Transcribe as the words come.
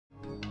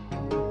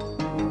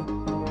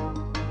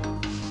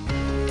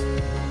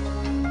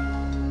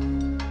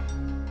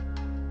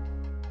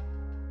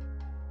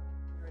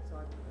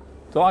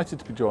Delighted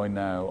to be joined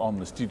now on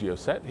the studio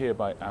set here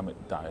by Amit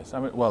Dias.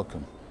 Amit,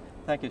 welcome.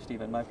 Thank you,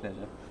 Stephen. My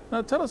pleasure.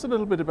 Now tell us a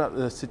little bit about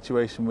the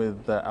situation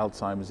with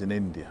Alzheimer's in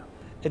India.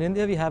 In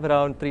India, we have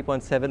around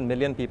 3.7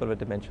 million people with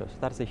dementia. So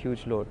that's a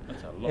huge load.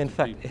 That's a lot in of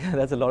fact, people.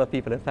 that's a lot of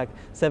people. In fact,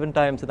 7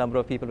 times the number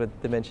of people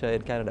with dementia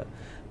in Canada.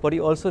 What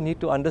you also need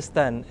to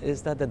understand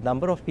is that the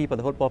number of people,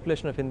 the whole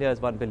population of India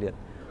is 1 billion.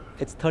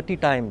 It's 30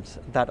 times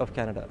that of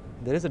Canada.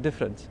 There is a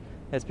difference.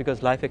 It's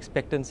because life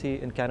expectancy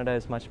in Canada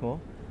is much more.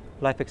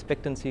 Life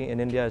expectancy in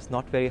India is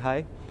not very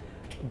high.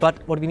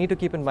 But what we need to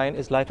keep in mind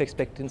is life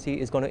expectancy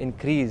is going to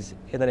increase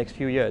in the next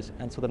few years.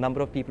 And so the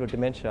number of people with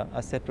dementia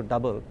are set to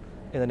double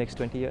in the next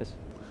 20 years.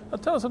 Now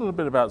tell us a little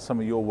bit about some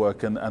of your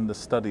work and the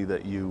study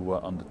that you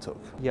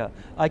undertook. Yeah,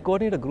 I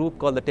coordinate a group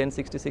called the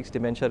 1066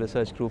 Dementia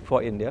Research Group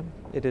for India.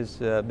 It is,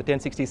 the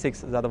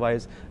 1066 is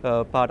otherwise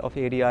part of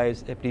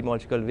ADI's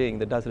epidemiological wing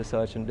that does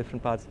research in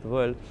different parts of the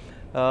world.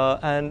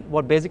 And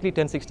what basically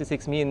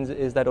 1066 means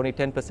is that only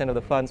 10% of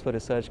the funds for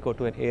research go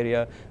to an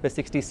area where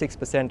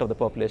 66% of the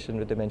population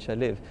with dementia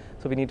live.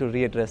 So we need to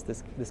readdress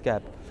this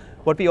gap.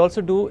 What we also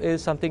do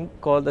is something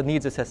called the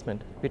needs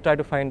assessment. We try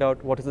to find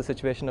out what is the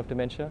situation of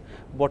dementia,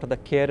 what are the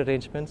care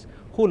arrangements,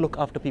 who look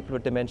after people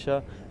with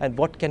dementia, and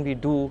what can we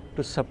do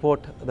to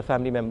support the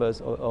family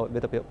members or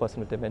with a person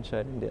with dementia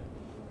in India.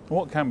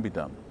 What can be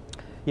done?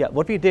 Yeah,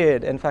 what we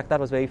did, in fact, that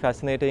was very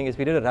fascinating, is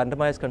we did a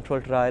randomized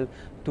controlled trial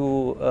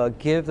to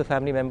give the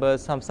family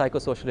members some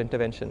psychosocial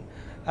intervention.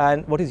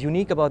 And what is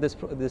unique about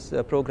this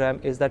program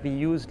is that we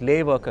used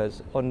lay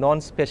workers or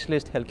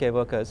non-specialist healthcare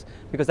workers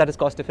because that is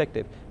cost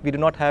effective. We do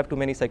not have too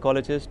many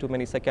psychologists, too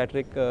many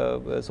psychiatric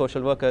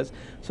social workers.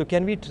 So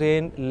can we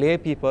train lay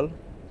people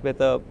with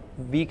a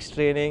week's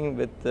training,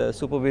 with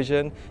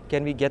supervision,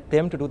 can we get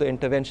them to do the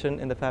intervention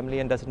in the family,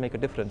 and does it make a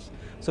difference?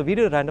 So we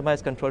did a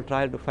randomized controlled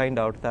trial to find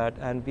out that,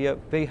 and we are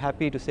very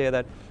happy to say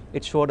that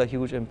it showed a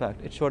huge impact.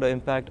 It showed an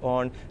impact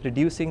on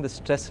reducing the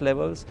stress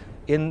levels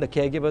in the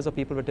caregivers of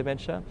people with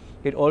dementia.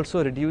 It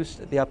also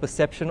reduced their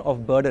perception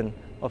of burden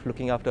of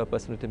looking after a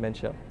person with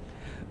dementia.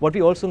 What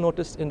we also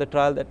noticed in the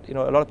trial that a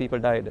lot of people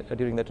died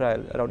during the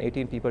trial, around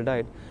 18 people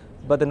died,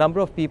 but the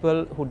number of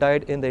people who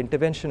died in the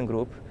intervention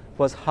group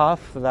was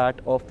half that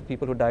of the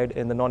people who died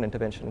in the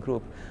non-intervention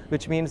group,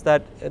 which means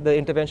that the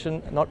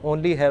intervention not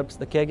only helps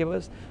the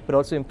caregivers, but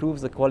also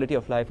improves the quality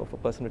of life of a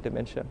person with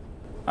dementia.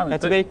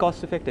 That's very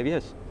cost effective,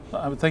 yes.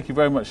 Thank you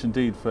very much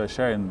indeed for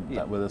sharing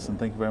that with us, and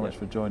thank you very much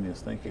for joining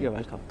us. Thank you. You're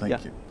welcome.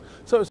 Thank you.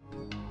 So